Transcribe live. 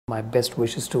My best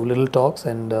wishes to Little Talks,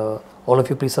 and all of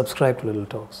you please subscribe to Little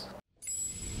Talks.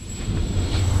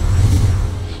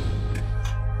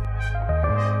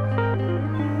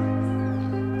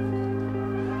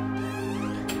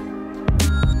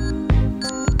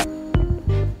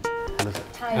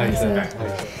 Hi sir.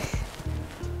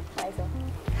 Hi sir.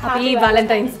 Happy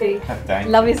Valentine's Day.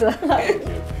 Love you sir.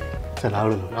 Sir,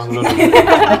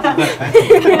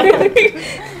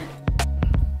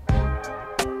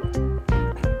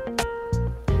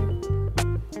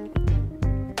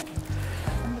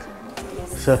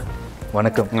 Sir,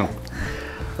 வணக்கம்.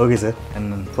 Okay sir,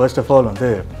 and first of all வந்து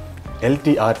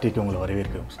LTRTக்கு உங்களை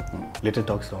வரவேற்கிறோம் sir. Little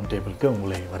tax round டேபிளுக்கு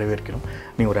உங்களை வரவேற்கிறோம்.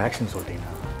 நீங்கள் ஒரு action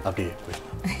சொல்லிட்டீங்கன்னா அப்படியே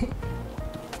போயிடலாம்.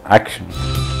 ஆக்ஷன்.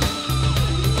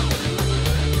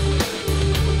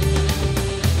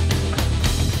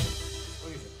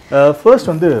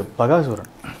 ஃபர்ஸ்ட் வந்து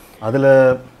பகாசுரன். அதில்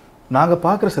நாங்கள்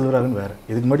பார்க்குற செல்வராகவன் வேறு.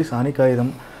 இதுக்கு முன்னாடி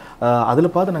சாணிக்காயுதம்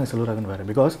அதில் பார்த்து நாங்கள் செல்வராகவன் வேறு.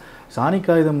 பிகாஸ்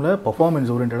சாணிக்காயுதமில் பர்ஃபார்மன்ஸ்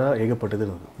ஓரியன்டாக ஏகப்பட்டது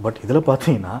இருந்தது. பட் இதில்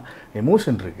பார்த்தீங்கன்னா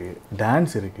எமோஷன் இருக்குது,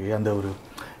 டான்ஸ் இருக்குது, அந்த ஒரு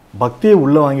பக்தியை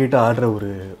உள்ளே வாங்கிட்டு ஆடுற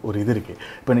ஒரு இது இருக்குது.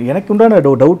 இப்போ எனக்கு உண்டான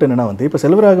டவுட் என்னென்னா வந்து இப்போ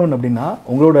செல்வராகவன் அப்படின்னா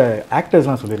உங்களோட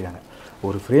ஆக்டர்ஸ்லாம் சொல்லியிருக்காங்க,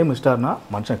 ஒரு ஃப்ரேம் ஸ்டார்னா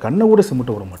மனுஷன் கண்ணை கூட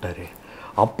சிமிட்ட விட மாட்டார்,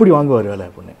 அப்படி வாங்குவார் வேலை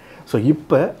அப்படின்னு. ஸோ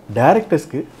இப்போ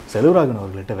டேரக்டர்ஸ்க்கு செல்வராகவன்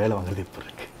அவர்கள்ட்ட வேலை வாங்குறது இப்போ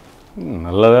இருக்குது.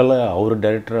 நல்ல வேலை அவர்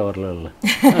டைரக்டராக வரல இல்லை,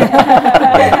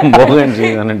 மோகன்ஜி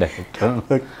தானே டைரக்டர்.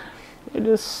 It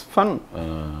is fun.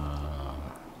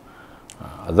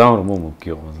 அதுதான் ரொம்ப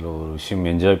முக்கியம். அதில் ஒரு விஷயம்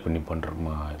என்ஜாய் பண்ணி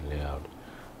பண்ணுறோமா இல்லையா அப்படி.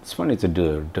 It's fun. It's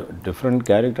different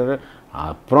character.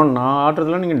 அப்புறம் நான்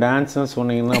ஆடுறதுலாம் நீங்கள் டான்ஸ்ன்னு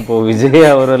சொன்னீங்கன்னா அப்போது விஜய்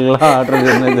அவரெல்லாம் ஆடுறது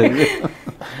என்னது?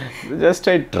 Just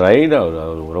I tried.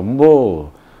 அவர் ரொம்ப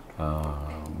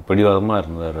பிடிவாதமாக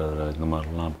இருந்தார், இந்த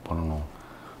மாதிரிலாம் பண்ணணும்.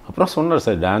 அப்புறம் சொன்னார்,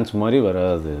 சார் டான்ஸ் மாதிரி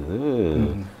வராது, இது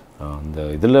அந்த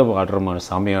இதில் ஆடுற மாதிரி,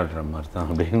 சாமி ஆடுற மாதிரி தான்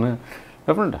அப்படின்னு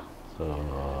டெஃபினட்டாக. ஸோ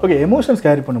ஓகே, எமோஷன்ஸ்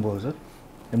கேரி பண்ணும்போது சார்,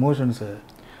 எமோஷன்ஸு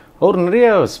அவர் நிறைய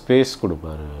ஸ்பேஸ்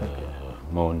கொடுப்பார்.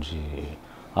 மோகன்ஜி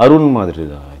அருண் மாதிரி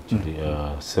தான் ஆக்சுவலி.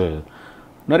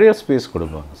 நிறைய ஸ்பேஸ்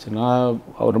கொடுப்பாங்க. சரி, நான்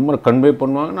அவர் ரொம்ப கன்வே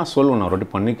பண்ணுவாங்க, நான் சொல்லுவேன், நான் ஒரு வாட்டி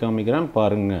பண்ணி காமிக்கிறேன்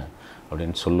பாருங்க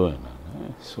அப்படின்னு சொல்லுவேன் நான்.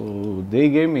 So they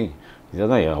came me. இதை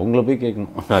தான் அவங்கள போய்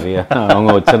கேட்கணும் நிறையா,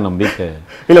 அவங்க வச்ச நம்பிக்கை.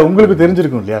 இல்லை, உங்களுக்கு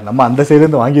தெரிஞ்சிருக்கும் இல்லையா, நம்ம அந்த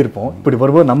சைட்லேருந்து வாங்கியிருப்போம், இப்படி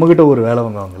வரும்போது நம்மக்கிட்ட ஒரு வேலை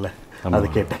வாங்குவாங்கல்ல, அதை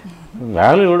கேட்டேன்.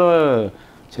 வேலையோட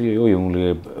சரி, ஐயோ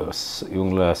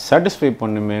இவங்கள சாட்டிஸ்ஃபை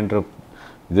பண்ணுமேன்ற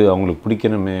இது, அவங்களுக்கு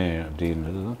பிடிக்கணுமே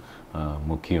அப்படின்றது தான்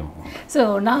முக்கியம். ஸோ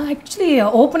நான் ஆக்சுவலி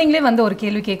ஓப்பனிங்லேயே வந்து ஒரு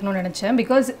கேள்வி கேட்கணும்னு நினச்சேன்.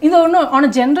 பிகாஸ் இது ஒன்று ஆன்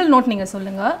அ ஜென்ரல் நோட் நீங்கள்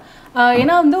சொல்லுங்கள்.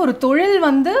 ஏன்னா வந்து ஒரு தொழில்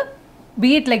வந்து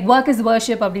beat like work is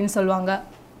worship அப்படின்னு சொல்லுவாங்க.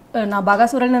 நான்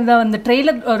பகாசுரன் அந்த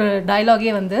ட்ரெய்லர் ஒரு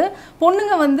டைலாகே வந்து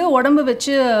பொண்ணுங்க வந்து உடம்பு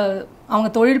வச்சு அவங்க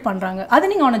தொழில் பண்ணுறாங்க. அது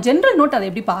நீங்கள் ஆன் அ ஜென்ரல் நோட் அதை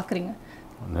எப்படி பார்க்குறீங்க?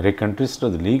 நிறைய கண்ட்ரீஸில்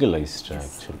அது லீகலைஸ்டு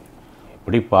ஆக்சுவலி.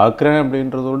 எப்படி பார்க்குறேன்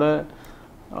அப்படின்றதோட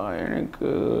எனக்கு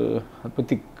அதை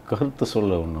பற்றி கருத்து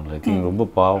சொல்ல ஒன்றும் இல்லை. ஐ திங்க் ரொம்ப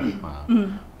பாவம்.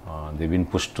 They been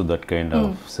push to that kind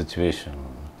of situation.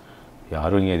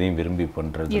 யாரும் இங்கே எதையும் விரும்பி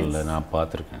பண்ணுறது இல்லை, நான்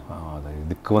பார்த்துருக்கேன். அதை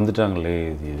இதுக்கு வந்துட்டாங்களே,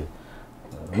 இது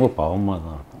ரொம்ப பாவமாக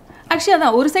தான் இருக்கும். ஆக்சுவலி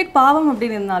அதான் ஒரு சைட் பாவம்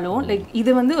அப்படின்னு இருந்தாலும் லைக்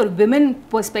இது வந்து ஒரு விமன்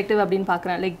பெர்ஸ்பெக்டிவ் அப்படின்னு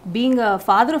பார்க்குறேன். Like being a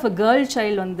father of a girl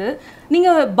child வந்து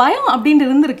நீங்கள் பயம் அப்படின்ட்டு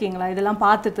இருந்திருக்கீங்களா இதெல்லாம்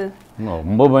பார்த்துட்டு?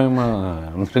 ரொம்ப பயமாக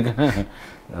இருந்திருக்கேன்.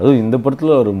 அதுவும் இந்த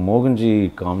படத்தில் ஒரு மோகன்ஜி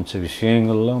காமிச்ச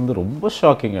விஷயங்கள்லாம் வந்து ரொம்ப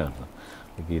ஷாக்கிங்காக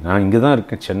இருந்தது. நான் இங்கே தான்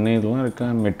இருக்கேன், சென்னையிலாம்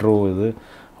இருக்கேன், மெட்ரோ இது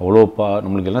அவ்வளோ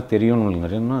நம்மளுக்கு எல்லாம் தெரியும், நம்மளுக்கு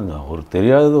நிறையனா ஒரு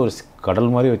தெரியாதது ஒரு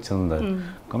கடல் மாதிரி வச்சுருந்தார்.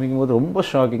 காமிக்கும் போது ரொம்ப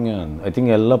ஷாக்கிங்காக இருந்தது. ஐ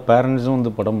திங்க் எல்லா பேரண்ட்ஸும்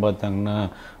வந்து படம் பார்த்தாங்கன்னா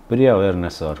பெரிய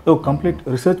அவேர்னஸாக இருக்கும். கம்ப்ளீட்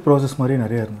ரிசர்ச் ப்ராசஸ் மாதிரி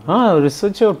நிறைய இருந்தது.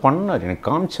 ரிசர்ச் அவர் பண்ணார், எனக்கு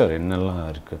காமிச்சார் என்னெல்லாம்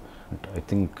இருக்குது. ஐ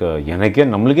திங்க் எனக்கே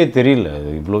நம்மளுக்கே தெரியல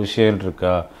இவ்வளோ விஷயம்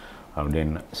இருக்கா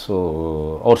அப்படின்னு. ஸோ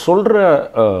அவர் சொல்கிற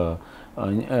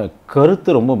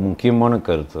கருத்து ரொம்ப முக்கியமான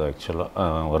கருத்து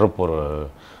ஆக்சுவலாக வரப்போகிற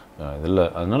இதில்.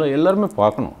 அதனால் எல்லாருமே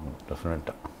பார்க்கணும்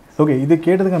டெஃபினட்டாக. ஓகே, இது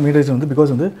கேட்டதுக்கு மீடியேஷன் வந்து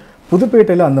பிகாஸ் வந்து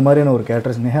புதுப்பேட்டையில் அந்த மாதிரியான ஒரு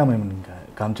கேரக்டர்ஸ் நேஹா மேம் நீங்கள்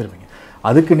காமிச்சிருப்பீங்க.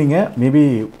 அதுக்கு நீங்கள் மேபி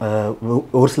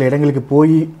ஒரு சில இடங்களுக்கு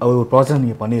போய் ஒரு ப்ராசஸ்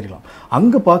நீங்கள் பண்ணியிருக்கலாம்.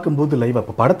 அங்கே பார்க்கும்போது லைவாக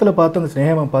இப்போ படத்தில் பார்த்து அந்த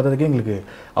ஸ்னேகா மேம் பார்த்ததுக்கே எங்களுக்கு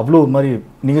அவ்வளோ ஒரு மாதிரி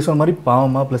நீங்கள் சொன்ன மாதிரி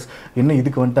பாவமாக ப்ளஸ் என்ன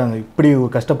இதுக்கு வந்துட்டாங்க இப்படி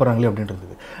ஒரு கஷ்டப்படுறாங்களே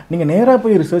அப்படின்றது. நீங்கள் நேராக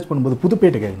போய் ரிசர்ச் பண்ணும்போது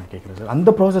புதுப்பேட்டைக்காக நான் கேட்குறேன் சார்,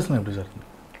 அந்த ப்ராசஸ்லாம் எப்படி சார்?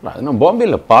 அது நான்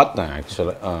பாம்பேயில் பார்த்தேன்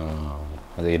ஆக்சுவலாக.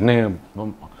 அது என்ன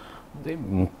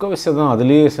முக்கவசி தான்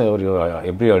அதுலேயே ஒரு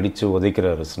எப்படி அடித்து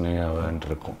உதைக்கிறாரு ஸ்னேகாவன்ட்டு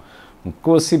இருக்கும்.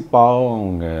 முக்கவசி பாவம்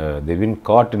அவங்க தெவின்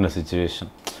காட் இன் அ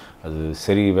சிச்சுவேஷன். அது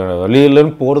சரி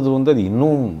வழியிலன்னு போகிறது வந்து அது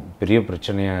இன்னும் பெரிய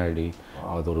பிரச்சனையாகிடி,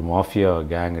 அது ஒரு மாஃபியா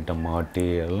கேங்கிட்ட மாட்டி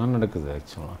எல்லாம் நடக்குது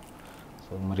ஆக்சுவலாக. ஸோ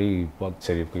அது மாதிரி பார்த்து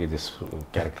சரி போய் இது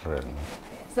கேரக்டராக இருந்தது.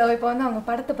 ஸோ இப்போ வந்து அவங்க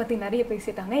படத்தை பற்றி நிறைய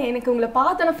பேசிட்டாங்க. எனக்கு உங்களை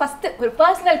பார்த்தோன்னா ஃபஸ்ட்டு ஒரு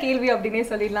பர்சனல் கேள்வி அப்படின்னே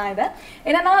சொல்லிடலாம் இதை.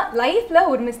 ஏன்னா லைஃப்பில்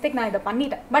ஒரு மிஸ்டேக் நான் இதை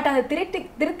பண்ணிட்டேன், பட் அதை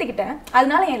திருத்திக்கிட்டேன்,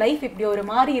 அதனால என் லைஃப் இப்படி ஒரு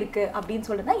மாறி இருக்கு அப்படின்னு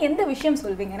சொல்லுன்னா எந்த விஷயம்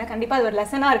சொல்வீங்க? ஏன்னா கண்டிப்பாக அது ஒரு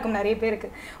லெசனாக இருக்கும் நிறைய பேருக்கு.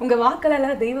 உங்கள்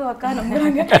வாக்களெல்லாம் தெய்வ வாக்கா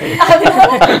நம்புறாங்க.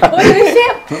 ஒரு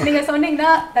விஷயம் நீங்கள்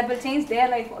சொன்னீங்கன்னா that will change their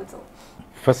life also.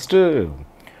 First,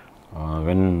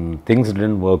 when things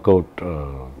didn't work out,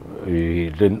 we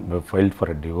didn't filed for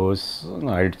a divorce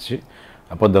ஆயிடுச்சு.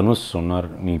 அப்போ தனுஷ் சொன்னார்,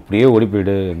 நீ இப்படியே ஓடி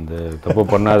போயிடு, இந்த தப்பு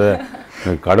பண்ணாத,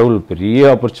 கடவுள் பெரிய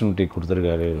ஆப்பர்ச்சுனிட்டி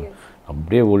கொடுத்துருக்காரு,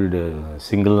 அப்படியே ஓல்டு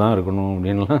சிங்கிள் தான் இருக்கணும்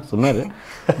அப்படின்லாம் சொன்னார்.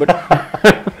 But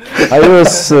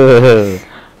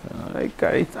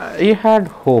I had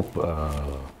hope.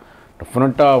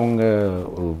 டெஃபினட்டாக அவங்க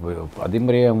அதே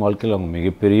மாதிரியே அவங்க வாழ்க்கையில் அவங்க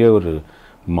மிகப்பெரிய ஒரு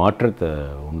மாற்றத்தை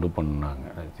உண்டு பண்ணாங்க.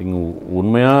 ஐ திங்க்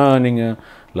உண்மையாக நீங்கள்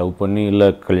லவ் பண்ணி இல்லை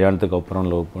கல்யாணத்துக்கு அப்புறம்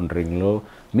லவ் பண்ணுறீங்களோ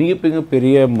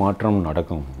மிகப்பெரிய மாற்றம்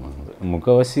நடக்கும்.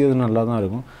 முக்கால்வாசி அது நல்லா தான்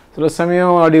இருக்கும். சில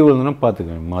சமயம் ஆடி விழுந்துன்னா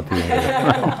பார்த்துக்கேன் மாற்றிக்குவேன்.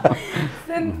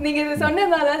 நீங்கள் இது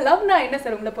சொன்னதால லவ்னா என்ன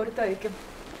சார் உங்களை பொறுத்த வரைக்கும்?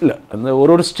 இல்லை, அந்த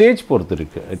ஒரு ஸ்டேஜ் பொறுத்து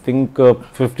இருக்குது. ஐ திங்க்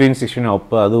 15-16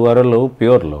 அப்போ அது வர லவ்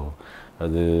பியூர் லவ்.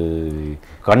 அது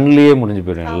கண்ணிலேயே முடிஞ்சு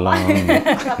போயிடும் எல்லாம்.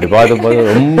 இப்படி பார்த்து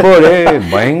ரொம்ப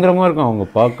பயங்கரமாக இருக்கும். அவங்க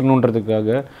பார்க்கணுன்றதுக்காக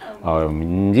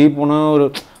மிஞ்சி போனால் ஒரு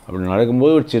அப்படி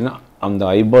நடக்கும்போது ஒரு சின்ன அந்த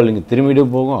ஐபால் இங்கே திரும்பிட்டு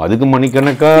போகும். அதுக்கு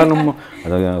மணிக்கணக்காக நம்ம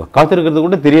அதை காத்திருக்கிறது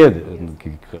கூட தெரியாது.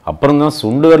 அப்புறம் தான்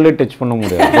சுண்டு வரலே டச் பண்ண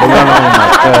முடியாது.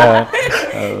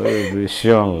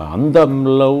 விஷயம் இல்லை, அந்த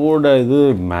லவ்வோட இது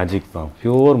மேஜிக் தான்,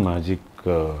 பியூர் மேஜிக்.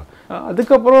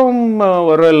 அதுக்கப்புறம்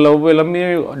வர லவ் எல்லாமே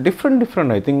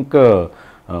டிஃப்ரெண்ட். ஐ திங்க்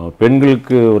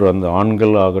பெண்களுக்கு ஒரு அந்த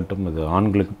ஆண்கள் ஆகட்டும், அது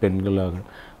ஆண்களுக்கு பெண்கள்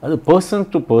ஆகட்டும், அது பர்சன்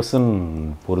டு பர்சன்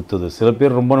பொறுத்தது. சில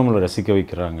பேர் ரொம்ப நம்மளை ரசிக்க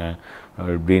வைக்கிறாங்க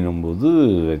அப்படின்னும்போது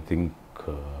ஐ திங்க்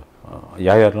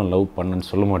யாரெல்லாம் லவ் பண்ணுன்னு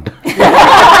சொல்ல மாட்டேன்.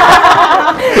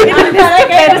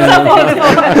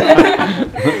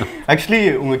 ஆக்சுவலி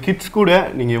உங்கள் கிட்ஸ் கூட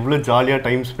நீங்கள் எவ்வளோ ஜாலியாக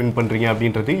டைம் ஸ்பெண்ட் பண்ணுறீங்க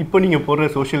அப்படின்றது இப்போ நீங்கள் போடுற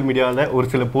சோஷியல் மீடியாவில் ஒரு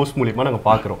சில போஸ்ட் மூலிமா நாங்கள்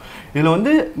பார்க்குறோம். இதில்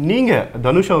வந்து நீங்கள்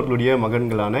தனுஷ் அவர்களுடைய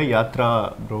மகன்களான யாத்ரா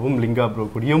ப்ரோவும் லிங்கா ப்ரோ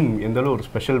கூடயும் எந்தளவு ஒரு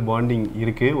ஸ்பெஷல் பாண்டிங்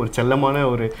இருக்குது? ஒரு செல்லமான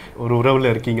ஒரு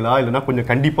உறவில் இருக்கீங்களா, இல்லைனா கொஞ்சம்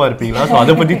கண்டிப்பாக இருப்பீங்களா? ஸோ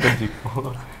அதை பற்றி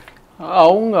தெரிஞ்சுக்கோம்.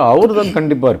 அவர் தான்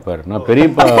கண்டிப்பாக இருப்பார். நான்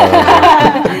பெரியப்பா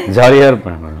ஜாலியாக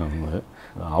இருப்பேன்.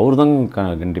 அவர் தான்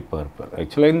கண்டிப்பாக இருப்பார்.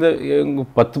 ஆக்சுவலாக இந்த எங்கள்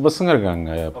 10 பசங்க இருக்காங்க.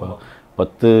 அப்போ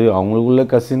 10 அவங்களுக்குள்ள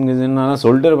கசின்னா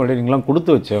சொல்லிட்டு மாட்டேங்கலாம் கொடுத்து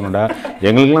வச்சவங்கடா.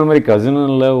 எங்களுக்குலாம் அந்த மாதிரி கசினும்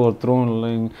இல்லை, ஒருத்தரும் இல்லை.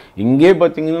 இங்கே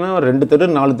பார்த்தீங்கன்னா 2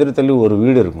 தெரு 4 தெரு தள்ளி ஒரு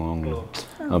வீடு இருக்கும்.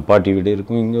 அவங்களுக்கு பாட்டி வீடு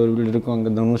இருக்கும், இங்கே ஒரு வீடு இருக்கும்.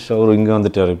 அங்கே தனுஷ் அவர் இங்கே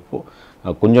வந்துட்டார்.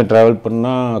 இப்போது கொஞ்சம் ட்ராவல்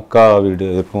பண்ணால் அக்கா வீடு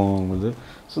இருக்கும் அவங்களுக்கு.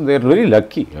 ஸோ தேர் வெரி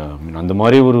லக்கி. அந்த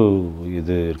மாதிரி ஒரு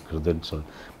இது இருக்கிறதுன்னு சொல்லி.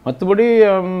 மற்றபடி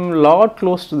lot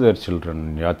close to their children.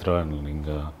 Yatra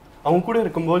Lingaa அவங்க கூட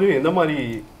இருக்கும்போது எந்த மாதிரி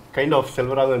கைண்ட் ஆஃப்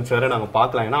செல்வராகவன் சாரை நாங்கள்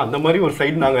பார்க்கலாம்? ஏன்னா அந்த மாதிரி ஒரு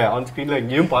சைடு நாங்கள் ஆன் ஸ்க்ரீனில்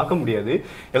எங்கேயும் பார்க்க முடியாது.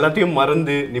 எல்லாத்தையும்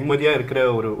மறந்து நிம்மதியாக இருக்கிற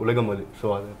ஒரு உலகம் அது. ஸோ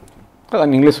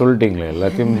அதான் நீங்களே சொல்லிட்டீங்களே,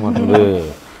 எல்லாத்தையும் மறந்து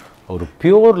ஒரு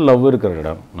பியூர் லவ் இருக்கிற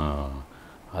இடம்.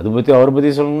 அதை பற்றி அவரை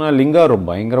பற்றி சொல்லணும்னா லிங்கா ஒரு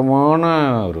பயங்கரமான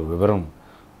ஒரு விவரம்,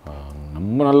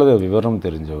 ரொம்ப நல்லது விவரம்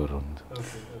தெரிஞ்சவர் வந்து.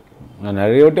 நான்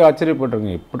நிறைய வாட்டி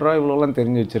ஆச்சரியப்பட்டிருக்கேன், எப்படா இவ்வளோலாம்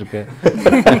தெரிஞ்சு வச்சுருக்கேன்.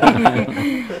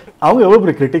 அவங்க எவ்வளோ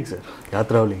பெரிய கிரிட்டிக் சார்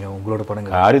யாத்ராவிலிங்க உங்களோட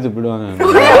படங்கள்? ஆரி துப்பிடுவாங்க.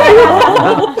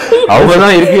 அவங்க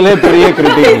தான் இருக்கீங்களே பெரிய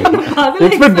கிரிட்டிக்.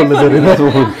 எக்ஸ்பெக்ட் பண்ணல சார்.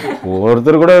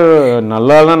 ஒருத்தர் கூட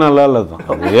நல்லா இல்லை தான்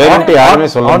ஏன்ட்டு யாருமே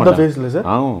சொல்ல மாட்டாங்க சார்.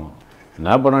 ஆமாம்,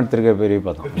 என்ன படம் எடுத்திருக்க பெரிய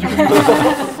பார்த்தோம்,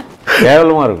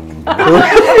 கேவலமாக இருக்கும்.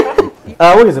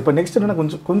 Okay sir. இப்போ நெக்ஸ்ட் என்னன்னா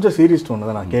கொஞ்சம் சீரியஸ் டோன்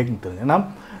தான் நான் கேட்க தெரிஞ்சேன். ஏன்னா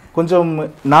கொஞ்சம்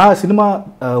நான் சினிமா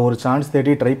ஒரு சான்ஸ்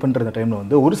தேடி ட்ரை பண்ணுற அந்த டைமில்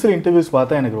வந்து ஒரு சில இன்டர்வியூஸ்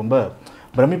பார்த்தா எனக்கு ரொம்ப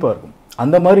பிரமிப்பாக இருக்கும்.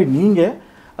 அந்த மாதிரி நீங்கள்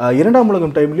 2ஆம்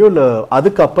உலகம் டைம்லையோ இல்லை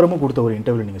அதுக்கு அப்புறமும் கொடுத்த ஒரு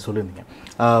இன்டர்வியூவில் நீங்கள் சொல்லியிருந்தீங்க,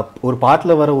 ஒரு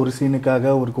பாட்டில் வர ஒரு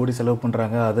சீனுக்காக 1 கோடி செலவு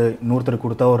பண்ணுறாங்க, அது இன்னொருத்தர்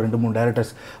கொடுத்தா ஒரு 2-3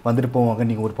 டேரக்டர்ஸ் வந்துட்டு போவாங்க.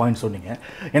 நீங்கள் ஒரு பாயிண்ட் சொன்னீங்க.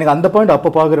 எனக்கு அந்த பாயிண்ட்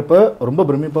அப்போ பார்க்குறப்ப ரொம்ப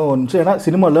பிரமிப்பாகவும் இருந்துச்சு. ஏன்னா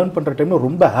சினிமா லேர்ன் பண்ணுற டைமில்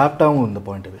ரொம்ப ஹாப்டாகவும் இருந்த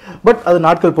பாயிண்ட் இது. பட் அது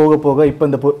நாட்கள் போக போக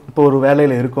இப்போ ஒரு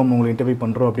வேலையில் இருக்கோம், உங்களை இன்டர்வியூ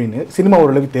பண்ணுறோம் அப்படின்னு சினிமா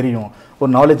ஓரளவுக்கு தெரியும்,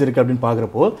 ஒரு நாலேஜ் இருக்குது அப்படின்னு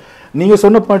பார்க்குறப்போ நீங்கள்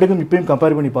சொன்ன பாயிண்ட்டுக்கும் இப்பயும்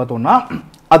கம்பேர் பண்ணி பார்த்தோம்னா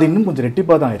அது இன்னும் கொஞ்சம்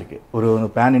ரெட்டிப்பாக தான் இருக்குது. ஒரு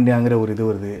பேன் இண்டியாங்கிற ஒரு இது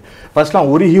வருது. ஃபர்ஸ்ட்லாம்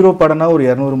ஒரு ஹீரோ படம்னா ஒரு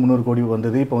 200-300 கோடி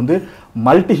வந்தது. இப்போ வந்து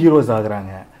மல்டி ஹீரோஸ்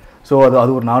ஆகுறாங்க. ஸோ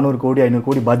அது ஒரு 400 கோடி 500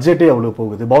 கோடி பட்ஜெட்டே அவ்வளோ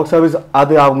போகுது. பாக்ஸ் ஆஃபீஸ்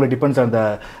அது அவங்கள டிபெண்ட்ஸ் அந்த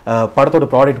படத்தோட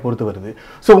ப்ராடக்ட் பொறுத்து வருது.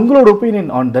 ஸோ உங்களோட ஒப்பீனியன்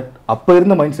ஆன் தட் அப்போ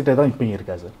இருந்த மைண்ட் செட்டே தான் இப்போ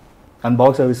இருக்கா sir? And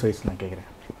box office wise நான் கேட்குறேன்.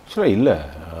 ஆக்சுவலாக இல்லை,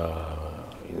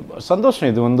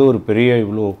 சந்தோஷம். இது வந்து ஒரு பெரிய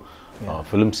இவ்வளோ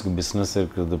ஃபிலிம்ஸுக்கு பிஸ்னஸ்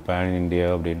இருக்கிறது பேன் இண்டியா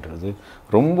அப்படின்றது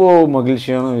ரொம்ப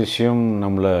மகிழ்ச்சியான விஷயம்.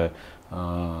 நம்மளை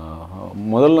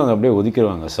முதல்ல அதை அப்படியே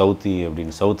ஒதுக்கிடுவாங்க சவுத்தி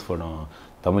அப்படின்னு, சவுத் படம்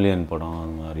தமிழியன் படம்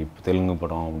அந்த மாதிரி இப்போ தெலுங்கு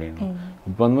படம் அப்படின்னு.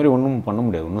 இப்போ அந்த மாதிரி ஒன்றும் பண்ண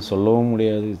முடியாது, ஒன்றும் சொல்லவும்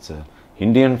முடியாது. இட்ஸ்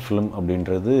இந்தியன் ஃபிலிம்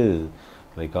அப்படின்றது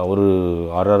லைக் அவர்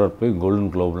ஆர்ஆர்ஆர் போய்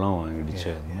கோல்டன் குளோப்லாம் வாங்கிடுச்சு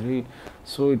அது மாதிரி.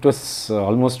 So it was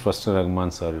almost first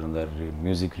Rahman sir இருந்தார்,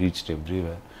 மியூசிக் ரீச்ட்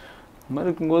எவ்ரிவேர். அது மாதிரி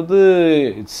இருக்கும்போது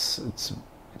இட்ஸ் இட்ஸ்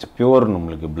இட்ஸ் பியூர்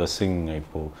நம்மளுக்கு பிளெஸ்ஸிங்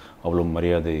இப்போது அவ்வளோ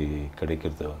மரியாதை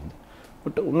கிடைக்கிறது வந்து.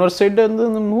 பட் இன்னொரு சைடு வந்து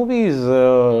இந்த மூவிஸ்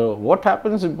வாட்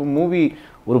ஹேப்பன்ஸ், இப்போ மூவி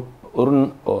ஒரு ஒரு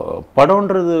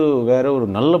படம்ன்றது வேறு, ஒரு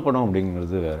நல்ல படம்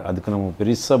அப்படிங்கிறது வேறு. அதுக்கு நம்ம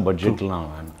பெருசாக பட்ஜெட்லாம்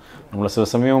வேணும். நம்மளை சில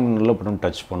சமயம் நல்ல படம்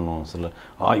டச் பண்ணோம், சில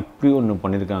இப்படி ஒன்று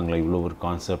பண்ணியிருக்காங்களே, இவ்வளோ ஒரு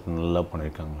கான்செப்ட் நல்லா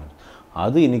பண்ணியிருக்காங்களே,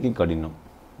 அது இன்றைக்கி கடினம்.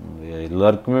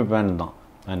 எல்லாருக்குமே பேன் தான்,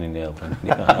 பேன் இண்டியா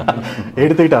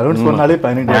எடுத்துக்கிட்டு அனௌன்ஸ் பண்ணாலே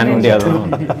பேன் இண்டியா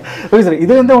தான். ஓகே சார்,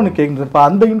 இது வந்து ஒன்று கேட்குது. இப்போ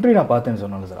அந்த இன்டர்வியூ நான் பார்த்தேன்னு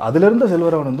சொன்னாலும் சார், அதுலேருந்து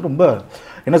செல்வராகவன் வந்து ரொம்ப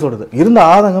என்ன சொல்கிறது, இருந்த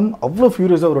ஆதங்கம் அவ்வளோ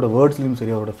ஃபியூரியஸாக அவரோட வேர்ட்ஸ்லையும்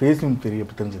சரி அவரோட ஃபேஸ்லையும் சரி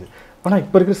அப்படி தெரிஞ்சுது. ஆனால்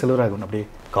இப்போ இருக்கிற செல்வராகவன் அப்படியே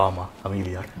காமா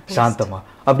அமைதியா சாந்தமா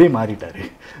அப்படியே மாறிட்டாரு.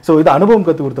 ஸோ இது அனுபவம்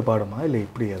கற்றுக் கொடுத்த பாடமா இல்லை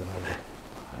இப்படி? அதனால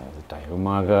அது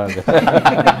டைமாக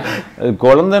அது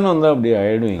குழந்தைன்னு வந்தால் அப்படி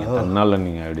ஆகிடுவீங்க, தன்னால்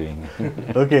நீங்கள் ஆகிடுவீங்க.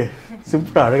 ஓகே,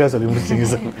 சிம்பிளாக அழகாக சொல்லி முடிச்சிங்க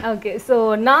சார். ஓகே, ஸோ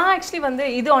நான் ஆக்சுவலி வந்து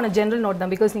இது ஆன் ஜென்ரல் நோட்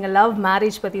தான். பிகாஸ் நீங்கள் லவ்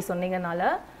மேரேஜ் பற்றி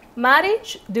சொன்னீங்கனால,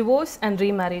 மேரேஜ், டிவோர்ஸ் அண்ட்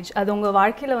ரீமேரேஜ் அது உங்கள்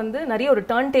வாழ்க்கையில் வந்து நிறைய ஒரு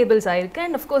டர்ன் டேபிள்ஸ் ஆயிருக்கு.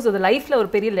 அண்ட் அஃப்கோர்ஸ் அது லைஃப்பில் ஒரு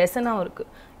பெரிய லெசனாகவும்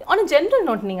இருக்குது. ஆன் ஜென்ரல்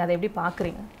நோட் நீங்கள் அதை எப்படி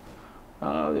பார்க்குறீங்க?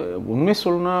 உண்மை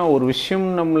சொல்லணும்னா ஒரு விஷயம்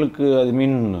நம்மளுக்கு அது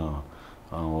மீன்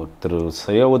ஒருத்தர்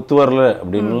சரியாக ஒத்து வரல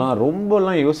அப்படின்லாம்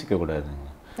ரொம்பலாம் யோசிக்கக்கூடாதுங்க.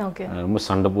 ஓகே, ரொம்ப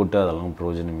சண்டை போட்டு அதெல்லாம்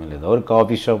பிரயோஜனமே இல்லை. ஏதாவது ஒரு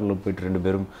காஃபி ஷாப்பில் போய்ட்டு 2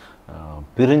 பேரும்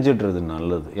பிரிஞ்சிடுறது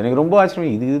நல்லது. எனக்கு ரொம்ப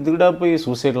ஆச்சரியம், இதுக்கிட்ட போய்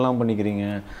சூசைட்லாம் பண்ணிக்கிறீங்க,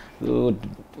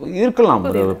 இருக்கலாம்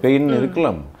பெயின்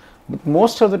இருக்கலாம். But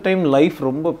most of the time life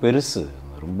ரொம்ப பெருசு,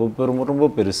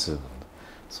 ரொம்ப பெருசு.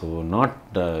 ஸோ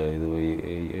நாட் இது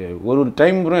ஒரு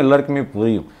டைம் கூட எல்லாருக்குமே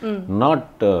புரியும்.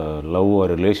 Not love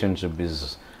or relationship is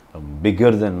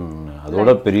bigger தென்,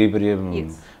 அதோட பெரிய பெரிய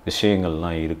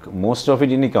விஷயங்கள்லாம் இருக்குது. மோஸ்ட் ஆஃப்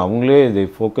இட் இன்றைக்கி அவங்களே தே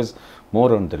focus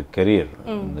more on Dhar career.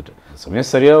 வந்துட்டு சமயம்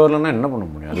சரியாக வரலன்னா என்ன பண்ண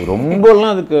முடியும், அது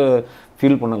ரொம்பலாம் அதுக்கு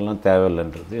ஃபீல் பண்ணலாம்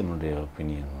தேவையில்லைன்றது என்னுடைய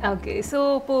ஒப்பீனியன். ஓகே, ஸோ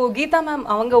இப்போது கீதா மேம்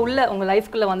அவங்க உங்கள்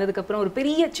லைஃப்குள்ளே வந்ததுக்கப்புறம் ஒரு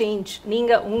பெரிய சேஞ்ச்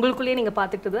நீங்கள் உங்களுக்குள்ளேயே நீங்கள்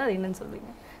பார்த்துக்கிட்டது அது என்னன்னு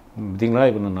சொல்லுவீங்க? பார்த்தீங்களா,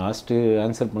 இப்போ நான் லாஸ்ட்டு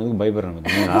ஆன்சர் பண்ணதுக்கு பயப்படுறேன்.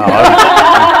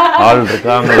 ஆள்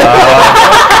இருக்காங்களா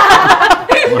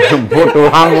போட்டு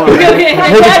வாங்குவாங்க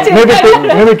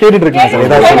கேட்டுட்டு இருக்கேன் சார்,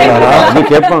 ஏதாவது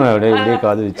கேட்பாங்க அப்படியே இப்படியே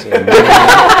காது வச்சு.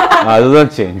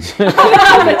 அதுதான் சேஞ்ச்.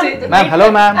 மேம் ஹலோ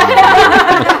மேம்,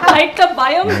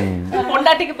 பயம்,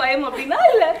 பொண்டாட்டிக்கு பயம் அப்படின்னா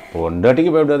இல்லை,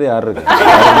 பொண்டாட்டிக்கு பயப்படாது யார் இருக்கு?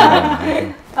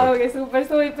 Okay, super.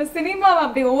 ஸோ இப்போ சினிமா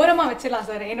அப்படி ஓரமாக வச்சிடலாம்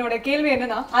சார். என்னோட கேள்வி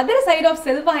என்னன்னா, அதர் சைட் ஆஃப்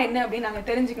செல்வா என்ன அப்படின்னு நாங்கள்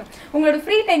தெரிஞ்சுக்கணும். உங்களோட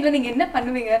ஃப்ரீ டைமில் நீங்கள் என்ன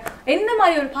பண்ணுவீங்க, என்ன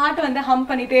மாதிரி ஒரு பாட்டு வந்து ஹம்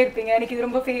பண்ணிகிட்டே இருப்பீங்க, எனக்கு இது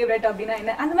ரொம்ப ஃபேவரட் அப்படின்னா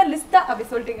என்ன, அந்த மாதிரி லிஸ்ட்டாக அப்படி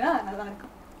சொல்லிட்டீங்கன்னா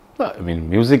நல்லாயிருக்கும். ஐ மீன்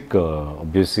மியூசிக்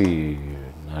ஆப்வியஸ்லி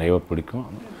நிறைய பிடிக்கும்.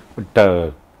 பட்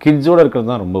கிட்ஸோடு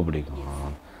இருக்கிறது தான் ரொம்ப பிடிக்கும்.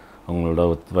 அவங்களோட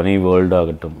தனி வேர்ல்டு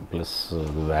ஆகட்டும், ப்ளஸ்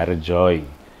அது வேறு Joy,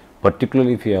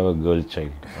 particularly if you have a girl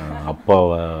child,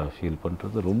 அப்பாவை ஃபீல்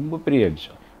பண்ணுறது ரொம்ப பெரிய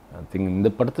ஜாய். ஐ திங்க் இந்த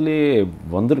படத்துலேயே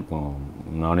வந்திருக்கோம்,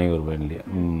 நானே ஒரு வேலையே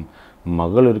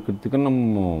மகள் இருக்கிறதுக்கு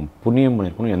நம்ம புண்ணியம்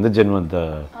பண்ணியிருக்கணும், எந்த ஜென்மத்தை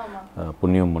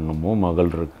புண்ணியம் பண்ணமோ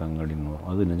மகள் இருக்காங்க அப்படின்னு.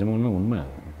 அது நிஜமான உண்மை.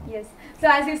 S, so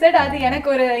as you said, அது எனக்கு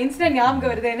ஒரு இன்சிடென்ட்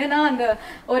ஞாபகம் வருது. என்னன்னா, அந்த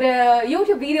ஒரு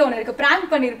யூடியூப் வீடியோ ஒன்று இருக்கு, பிராங்க்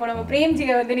பண்ணியிருப்போம் நம்ம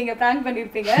பிரேம்ஜியை வந்து நீங்கள் பிராங்க்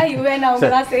பண்ணியிருப்பீங்க, யுவன்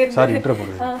அவங்கலாம் சேர்ந்து. சார் இன்ட்ரோ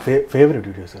போடுறது favourite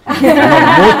video sir.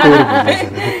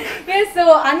 S, so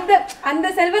அந்த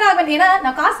செல்வராகவன், ஏன்னா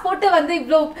நான் காசு போட்டு வந்து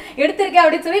இவ்வளோ எடுத்திருக்கேன்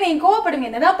அப்படின்னு சொல்லி நீங்கள் கோவப்படுங்க,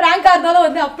 என்னதான் பிராங்காக இருந்தாலும்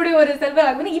வந்து அப்படி ஒரு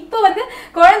செல்வராகவன். இப்போ வந்து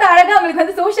குழந்தை அழகாக அவங்களுக்கு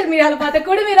வந்து சோஷியல் மீடியாவில் பார்த்த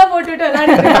குடுமையெல்லாம் போட்டுவிட்டு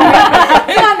விளையாடுறாங்க.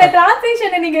 அந்த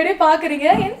டிரான்ஸ்லேஷனை நீங்கள் எப்படி பார்க்குறீங்க?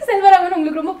 எந்த செல்வராகவன்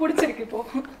உங்களுக்கு ரொம்ப பிடிச்சிருக்கு இப்போ?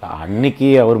 அன்னைக்கு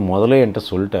அவர் முதல்ல என்கிட்ட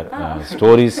சொல்லிட்டார்,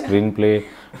 ஸ்டோரி, ஸ்க்ரீன் பிளே,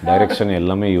 டைரக்ஷன்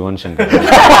எல்லாமே யுவன் சங்கர்.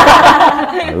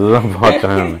 அதுதான்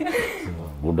பார்த்தேன்,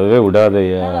 விடவே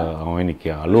விடாதையா அவன் இன்னைக்கு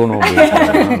அழுவணும்.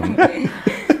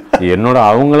 என்னோட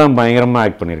அவங்களாம் பயங்கரமாக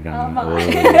ஆக்ட் பண்ணியிருக்காங்க.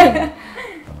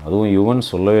 அதுவும் யுவன்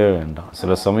சொல்லவே வேண்டாம்.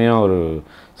 சில சமயம் ஒரு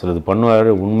சிலது பண்ணுவார்,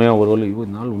 உண்மையாக ஒரு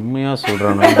நாள் உண்மையாக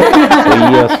சொல்கிறானே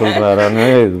பொய்யா சொல்கிறாரானே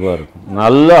இதுவாக இருக்கும்.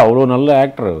 அவ்வளோ நல்ல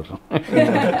ஆக்டர் அவர்.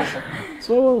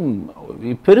 ஸோ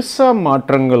பெருசாக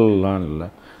மாற்றங்கள்லாம் இல்லை.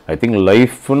 ஐ திங்க்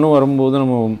லைஃப்னு வரும்போது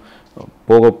நம்ம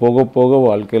போக போக போக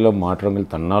வாழ்க்கையில்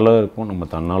மாற்றங்கள் தன்னால் இருக்கும், நம்ம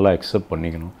தன்னால் அக்செப்ட்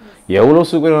பண்ணிக்கணும். எவ்வளோ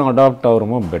சீக்கிரம் adapt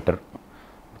ஆகிறோமோ better,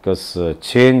 because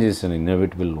change is an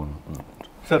innovative one.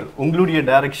 Sir உங்களுடைய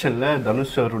டைரக்ஷனில்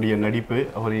தனுஷ் அவருடைய நடிப்பு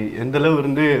அவர் எந்த அளவு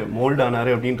இருந்து மோல்ட் ஆனார்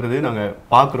அப்படின்றது நாங்கள்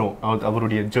பார்க்குறோம்.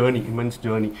 அவருடைய ஜேர்னி, இமென்ஸ்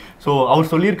ஜேர்னி. ஸோ அவர்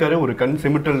சொல்லியிருக்காரு ஒரு கண்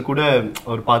சிமிட்டல் கூட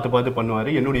அவர் பார்த்து பண்ணுவார்,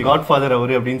 என்னுடைய காட் ஃபாதர்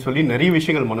அவர் அப்படின்னு சொல்லி நிறைய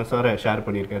விஷயங்கள் மனசார ஷேர்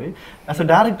பண்ணியிருக்காரு. ஆஸ் அ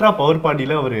டேரக்டராக பவர்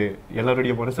பார்ட்டியில் அவர்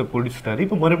எல்லாருடைய மனசை பிடிச்சிட்டாரு.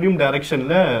 இப்போ மறுபடியும்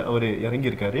டைரக்ஷனில் அவர்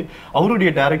இறங்கியிருக்காரு.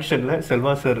 அவருடைய டைரக்ஷனில்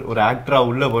செல்வா சார் ஒரு ஆக்டராக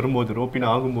உள்ளே வரும்போது, ரோப்பின்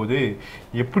ஆகும்போது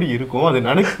எப்படி இருக்கும் அது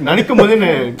நினைக்கும் போது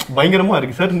பயங்கரமாக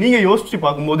இருக்குது சார். நீங்கள் யோசிச்சு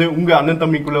பார்க்கும்போது உங்கள் அண்ணன்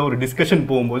தம்பிக்குள்ள ஒரு டிஸ்கஷன்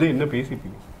போகும்போது என்ன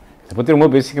பேசிப்பீங்க? இதை பற்றி ரொம்ப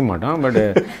பேசிக்க மாட்டான். பட்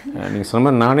நீங்கள் சொன்ன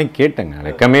மாதிரி நானே கேட்டேங்க,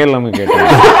 வெக்கமே இல்லாமல் கேட்டேன்.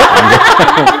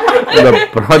 இந்த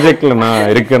ப்ராஜெக்டில் நான்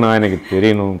இருக்கேன்னா எனக்கு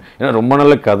தெரியணும். ஏன்னா ரொம்ப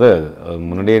நல்ல கதை அது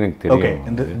முன்னாடியே எனக்கு தெரியும்.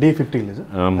 இந்த D50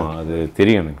 ஆமாம், அது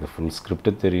தெரியும் எனக்கு. ஃபுல்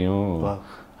ஸ்கிரிப்டு தெரியும்.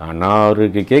 நான்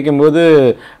அவருக்கு கேட்கும்போது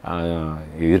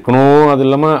இருக்கணும், அது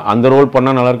இல்லாமல் அந்த ரோல்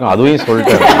பண்ணால் நல்லாயிருக்கும் அதுவும்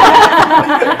சொல்லிட்டேன்.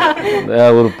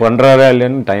 அவர் பண்ணுறாரா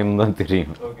இல்லைன்னு டைம் தான்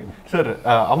தெரியும். சார்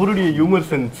அவருடைய ஹியூமர்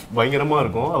சென்ஸ் பயங்கரமாக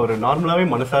இருக்கும். அவர் நார்மலாகவே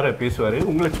மனசார பேசுவார்.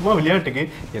 உங்களை சும்மா விளையாட்டுக்கு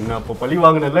என்ன அப்போ பழி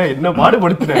வாங்கினல என்ன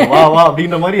பாடுபடுத்தினேன் வா வா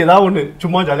அப்படின்ற மாதிரி ஏதாவது ஒன்று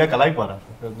சும்மா ஜாலியாக கலாய்ப்பாரா?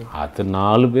 அது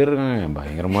 4 பேர்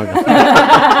பயங்கரமாக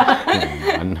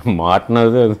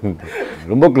மாட்டினது. அது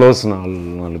ரொம்ப க்ளோஸ்,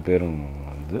 4 பேரும்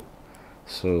வந்து.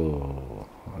 ஸோ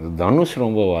தனுஷ்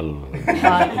ரொம்ப வாழ்.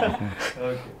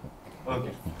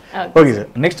 Okay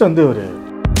sir. நெக்ஸ்ட் வந்து ஒரு